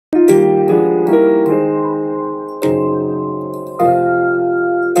I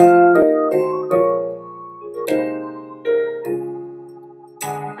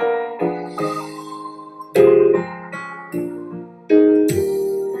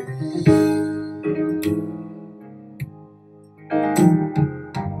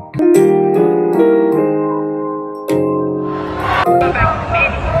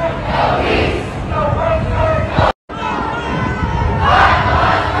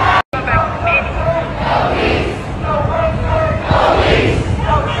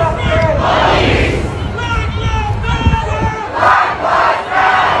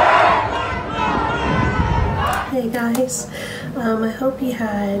hope you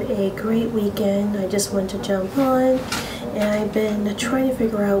had a great weekend. I just wanted to jump on, and I've been trying to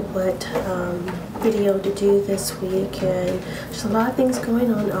figure out what video to do this week, and there's a lot of things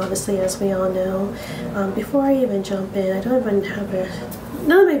going on, obviously, as we all know. Before I even jump in, I don't even have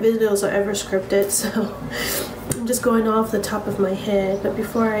none of my videos are ever scripted, so I'm just going off the top of my head. But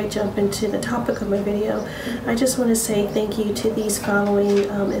before I jump into the topic of my video, I just want to say thank you to these following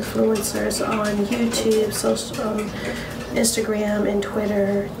influencers on YouTube, social, Instagram, and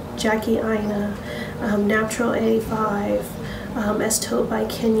Twitter: Jackie Aina, Natural85, as told by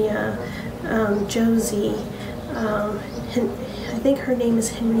Kenya, Jouelzy, I think her name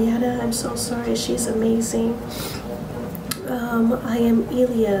is Henrietta. I'm so sorry, she's amazing. I am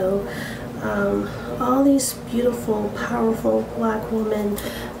Eloho. All these beautiful, powerful black women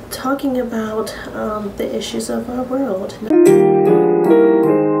talking about the issues of our world.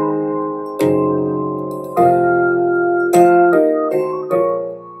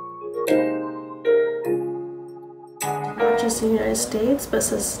 Not just in the United States, but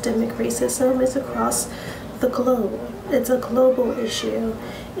systemic racism is across the globe. It's a global issue,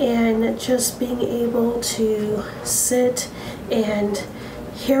 and just being able to sit and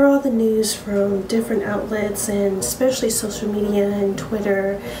hear all the news from different outlets, and especially social media and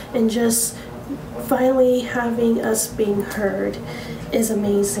Twitter, and just finally having us being heard is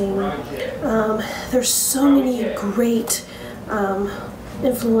amazing. There's so many great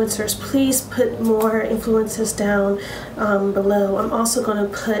influencers. Please put more influencers down below. I'm also going to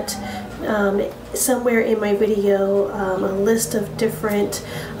put somewhere in my video a list of different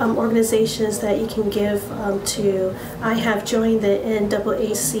organizations that you can give to. I have joined the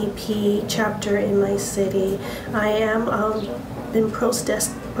NAACP chapter in my city. I am been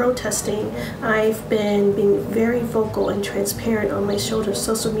protesting. I've been being very vocal and transparent on my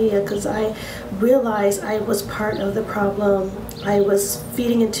social media, because I realized I was part of the problem. I was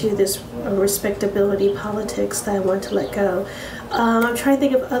feeding into this respectability politics that I want to let go. I'm trying to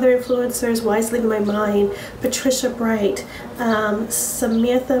think of other influencers wisely in my mind. Patricia Bright,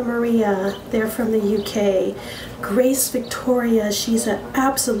 Samantha Maria, they're from the UK. Grace Victoria, she's an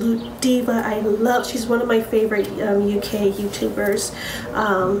absolute diva. She's one of my favorite UK YouTubers.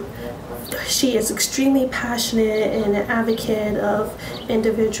 She is extremely passionate and an advocate of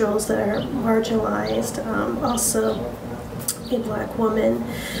individuals that are marginalized. Also a black woman.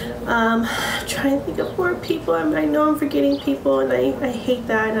 Trying to think of more people. I know I'm forgetting people, and I hate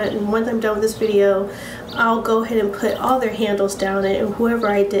that. And once I'm done with this video, I'll go ahead and put all their handles down, and whoever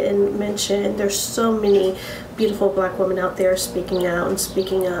I didn't mention. There's so many beautiful black women out there speaking out and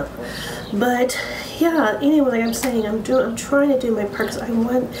speaking up. But yeah, anyway, like I'm saying, I'm trying to do my part,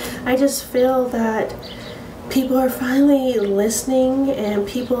 because I just feel that people are finally listening, and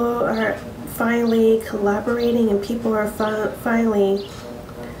people are finally collaborating, and people are finally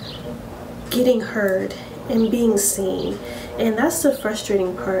getting heard and being seen. And that's the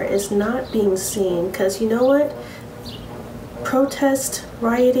frustrating part, is not being seen. Because you know what? Protest,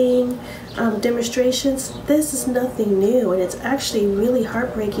 rioting, demonstrations, this is nothing new, and it's actually really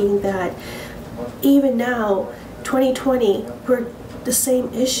heartbreaking that even now, 2020, we're the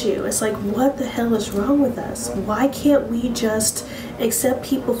same issue. It's like, what the hell is wrong with us? Why can't we just accept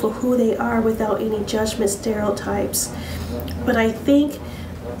people for who they are without any judgment, stereotypes? But I think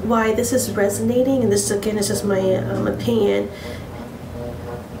why this is resonating, and this again is just my opinion,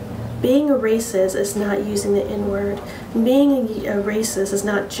 being a racist is not using the N-word. Being a racist is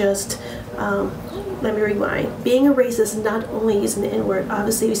not just, let me rewind. Being a racist is not only using the N-word.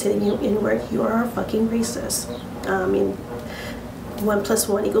 Obviously, if you say the N-word, you are a fucking racist. I mean, 1 +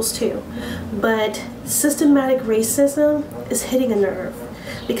 1 = 2. But systematic racism is hitting a nerve,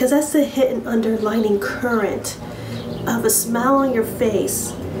 because that's the hidden underlining current of a smile on your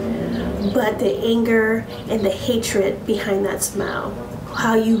face, but the anger and the hatred behind that smile,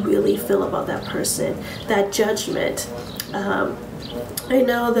 how you really feel about that person, that judgment. I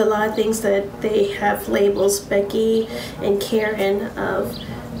know that a lot of things that they have labels, Becky and Karen, of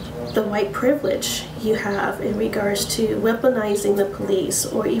the white privilege you have in regards to weaponizing the police,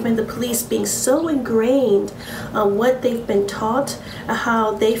 or even the police being so ingrained on what they've been taught,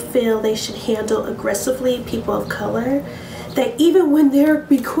 how they feel they should handle aggressively people of color, that even when they're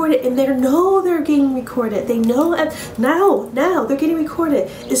recorded and they know they're getting recorded, they know now they're getting recorded,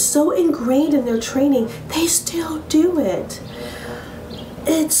 it's so ingrained in their training, they still do it.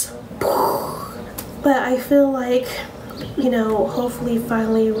 It's, but I feel like, you know, hopefully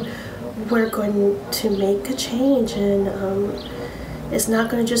finally we're going to make a change, and it's not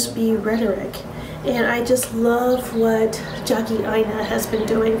going to just be rhetoric. And I just love what Jockey Aina has been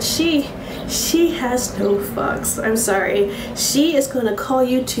doing. She has no fucks. I'm sorry. She is going to call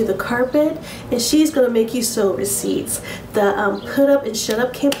you to the carpet, and she's going to make you sew receipts. The Put Up and Shut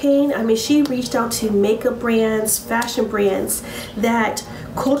Up campaign, I mean, she reached out to makeup brands, fashion brands that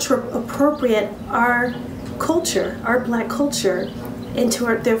culture appropriate our culture, our black culture, into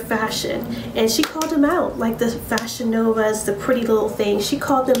their fashion. And she called them out, like the Fashion Novas, the Pretty Little Things. She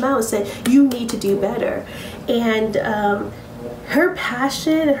called them out and said, you need to do better. And her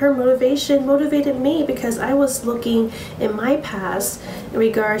passion and her motivation motivated me, because I was looking in my past in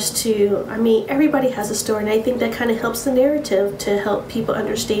regards to, I mean, everybody has a story, and I think that kind of helps the narrative to help people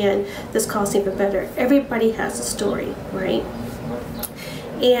understand this cause even better. Everybody has a story, right?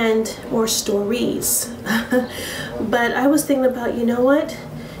 And, or stories. But I was thinking about, you know what?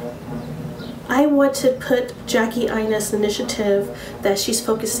 I want to put Jockey Aina's initiative that she's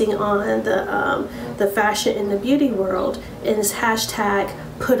focusing on the fashion and the beauty world in this hashtag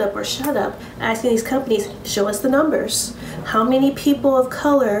Put Up or Shut Up, asking these companies, show us the numbers. How many people of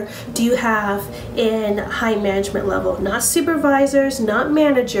color do you have in high management level? Not supervisors, not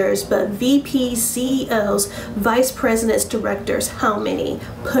managers, but VPs, CEOs, vice presidents, directors. How many?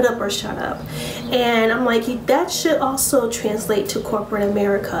 Put up or shut up. And I'm like, that should also translate to corporate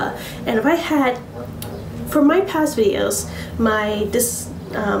America. And if I had, for my past videos, my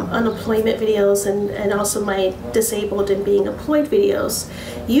unemployment videos, and also my disabled and being employed videos,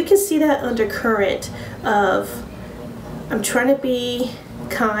 you can see that undercurrent of, I'm trying to be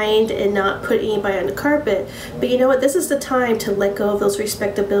kind and not put anybody on the carpet, but you know what, this is the time to let go of those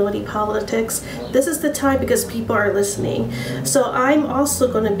respectability politics. This is the time, because people are listening. So I'm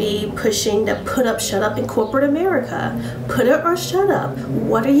also going to be pushing the Put Up, Shut Up in corporate America. Put up or shut up.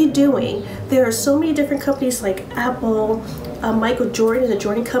 What are you doing? There are so many different companies like Apple, Michael Jordan, the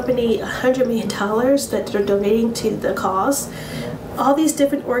Jordan Company, $100 million that they're donating to the cause. All these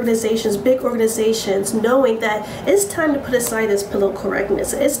different organizations, big organizations, knowing that it's time to put aside this political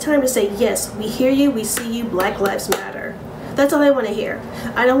correctness. It's time to say, yes, we hear you, we see you, Black Lives Matter. That's all I want to hear.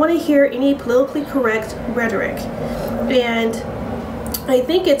 I don't want to hear any politically correct rhetoric. And I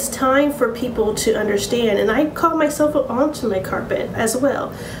think it's time for people to understand, and I call myself onto my carpet as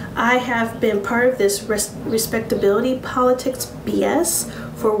well. I have been part of this respectability politics BS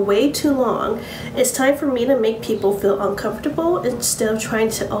for way too long. It's time for me to make people feel uncomfortable instead of trying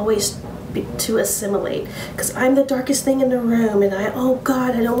to always to assimilate, because I'm the darkest thing in the room, and oh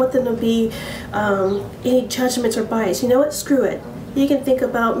God, I don't want them to be any judgments or bias. You know what? Screw it. You can think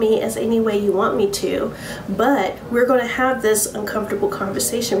about me as any way you want me to, but we're going to have this uncomfortable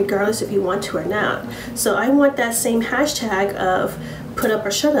conversation regardless if you want to or not. So I want that same hashtag of Put Up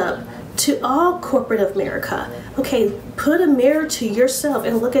or Shut Up to all corporate America. Okay, put a mirror to yourself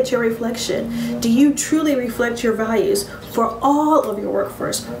and look at your reflection. Do you truly reflect your values for all of your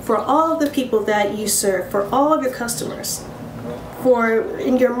workforce, for all of the people that you serve, for all of your customers, for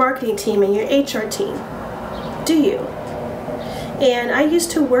in your marketing team and your HR team? Do you? And I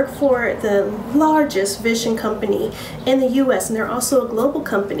used to work for the largest vision company in the US, and they're also a global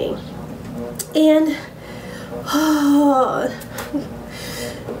company. And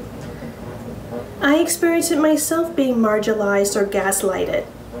I experienced it myself, being marginalized or gaslighted,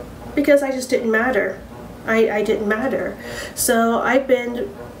 because I just didn't matter. I didn't matter. So I've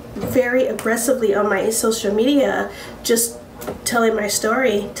been very aggressively on my social media, just telling my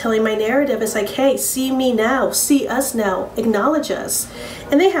story, telling my narrative. It's like, hey, see me now, see us now, acknowledge us.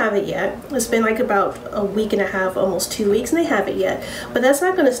 And they haven't yet. It's been like about a week and a half, almost 2 weeks, and they haven't yet. But that's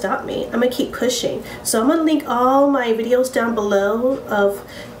not going to stop me. I'm going to keep pushing. So I'm going to link all my videos down below of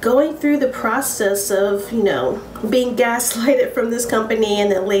going through the process of, you know, being gaslighted from this company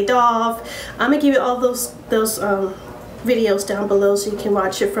and then laid off. I'm going to give you all those videos down below so you can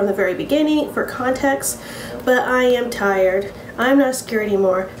watch it from the very beginning for context. But I am tired. I'm not scared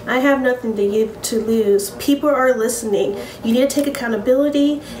anymore. I have nothing to lose. People are listening. You need to take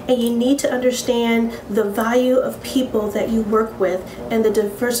accountability, and you need to understand the value of people that you work with and the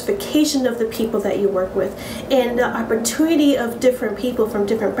diversification of the people that you work with and the opportunity of different people from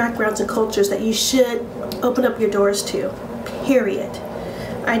different backgrounds and cultures that you should open up your doors to, period.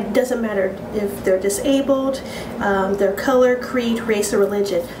 It doesn't matter if they're disabled, their color, creed, race, or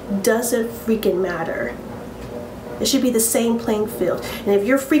religion. Doesn't freaking matter. It should be the same playing field. And if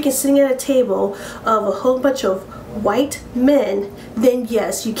you're freaking sitting at a table of a whole bunch of white men, then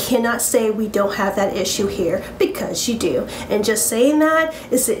yes, you cannot say we don't have that issue here, because you do. And just saying that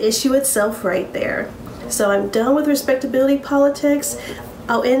is the issue itself right there. So I'm done with respectability politics.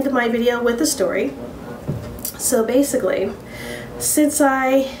 I'll end my video with a story. So basically, since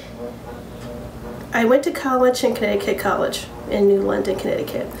I went to college in Connecticut College in New London,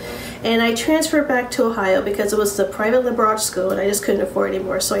 Connecticut, and I transferred back to Ohio because it was a private liberal arts school and I just couldn't afford it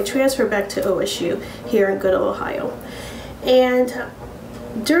anymore. So I transferred back to OSU here in good old Ohio. And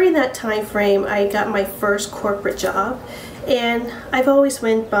during that time frame, I got my first corporate job, and I've always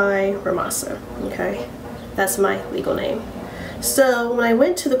went by Ramasa, okay? That's my legal name. So when I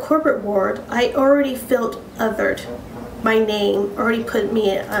went to the corporate world, I already felt othered. My name already put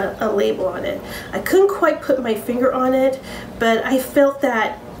me a label on it. I couldn't quite put my finger on it, but I felt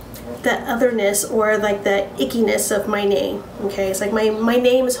that otherness, or like that ickiness of my name. Okay, it's like my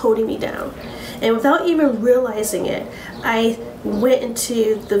name is holding me down, and without even realizing it, I went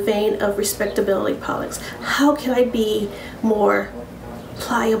into the vein of respectability politics. How can I be more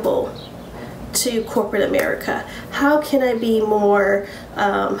pliable to corporate America? How can I be more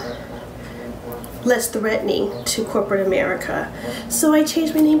less threatening to corporate America? So I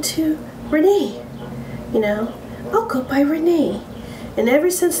changed my name to Renee. You know, I'll go by Renee. And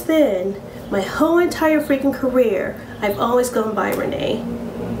ever since then, my whole entire freaking career, I've always gone by Renee.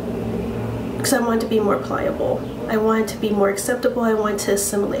 Because I wanted to be more pliable. I wanted to be more acceptable. I wanted to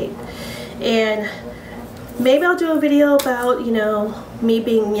assimilate. And maybe I'll do a video about, you know, me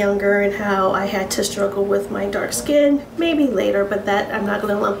being younger and how I had to struggle with my dark skin. Maybe later, but that I'm not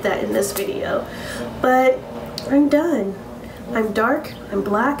going to lump that in this video. But I'm done. I'm dark, I'm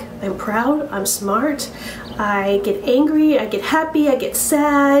black, I'm proud, I'm smart, I get angry, I get happy, I get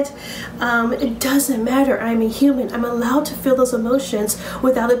sad. It doesn't matter. I'm a human. I'm allowed to feel those emotions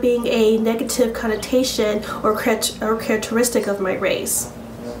without it being a negative connotation or characteristic of my race.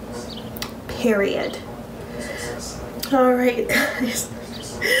 Period. Alright guys.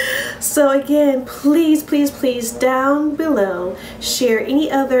 So again, please, please, please, down below, share any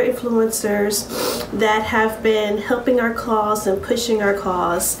other influencers that have been helping our cause and pushing our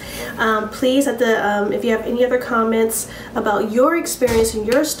cause. Please, if you have any other comments about your experience and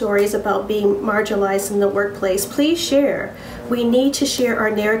your stories about being marginalized in the workplace, please share. We need to share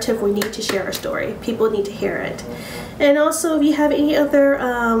our narrative. We need to share our story. People need to hear it. And also, if you have any other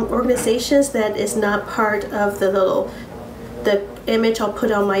organizations that is not part of the image I'll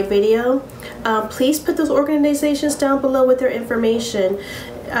put on my video, please put those organizations down below with their information.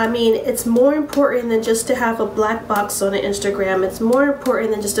 I mean, it's more important than just to have a black box on an Instagram. It's more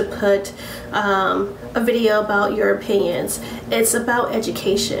important than just to put a video about your opinions. It's about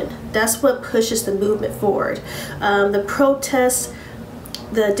education. That's what pushes the movement forward. The protests,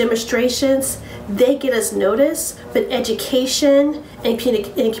 the demonstrations, they get us noticed, but education and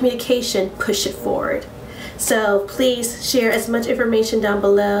communication push it forward. So please share as much information down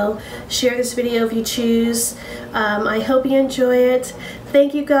below. Share this video if you choose. I hope you enjoy it.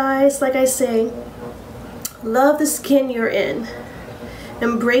 Thank you guys. Like I say, love the skin you're in.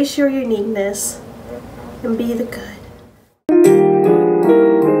 Embrace your uniqueness and be the good.